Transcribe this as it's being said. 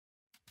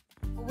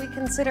We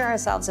consider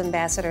ourselves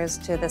ambassadors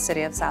to the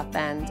city of South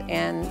Bend,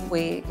 and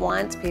we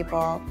want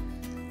people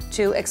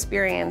to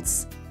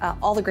experience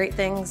all the great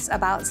things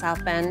about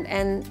South Bend,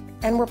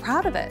 and we're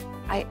proud of it.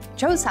 I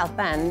chose South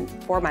Bend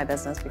for my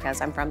business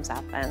because I'm from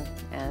South Bend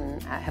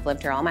and I have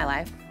lived here all my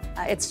life.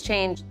 It's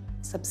changed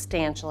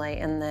substantially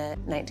in the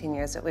 19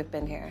 years that we've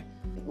been here,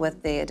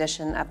 with the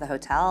addition of the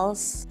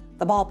hotels,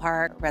 the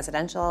ballpark,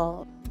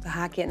 residential, the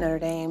hockey at Notre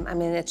Dame. I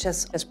mean, it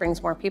just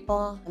brings more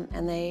people,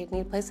 and they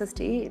need places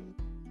to eat.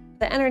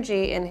 The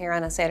energy in here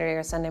on a Saturday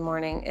or Sunday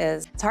morning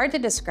it's hard to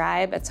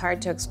describe, it's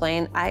hard to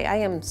explain. I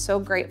am so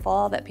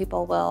grateful that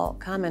people will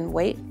come and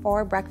wait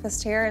for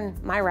breakfast here in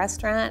my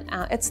restaurant.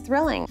 It's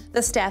thrilling.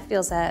 The staff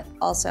feels that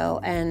also,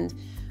 and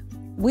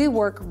we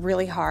work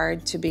really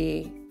hard to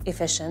be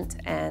efficient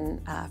and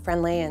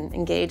friendly and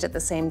engaged at the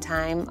same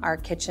time. Our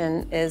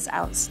kitchen is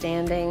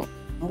outstanding.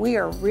 We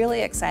are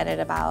really excited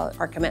about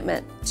our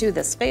commitment to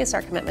this space,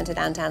 our commitment to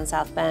downtown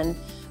South Bend.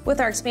 With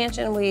our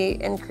expansion, we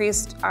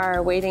increased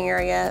our waiting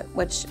area,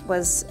 which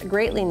was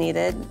greatly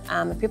needed.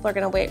 If people are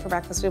going to wait for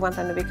breakfast, we want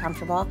them to be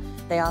comfortable.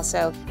 They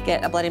also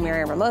get a Bloody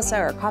Mary or mimosa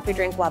or a coffee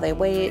drink while they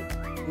wait.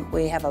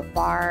 We have a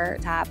bar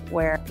top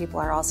where people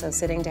are also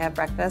sitting to have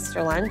breakfast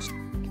or lunch.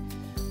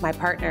 My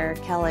partner,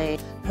 Kelly,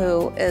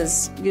 who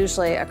is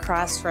usually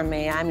across from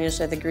me, I'm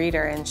usually the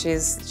greeter, and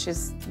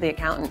she's the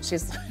accountant.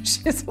 She's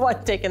the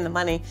one taking the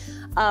money.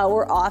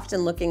 We're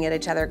often looking at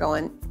each other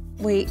going,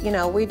 we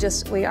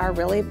are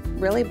really,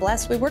 really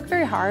blessed. We work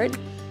very hard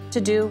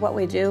to do what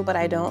we do, but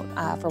I don't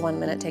for 1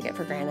 minute take it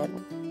for granted.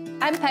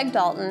 I'm Peg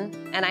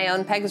Dalton, and I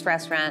own PEGGS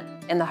restaurant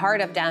in the heart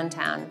of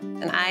downtown,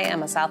 and I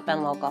am a South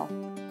Bend local.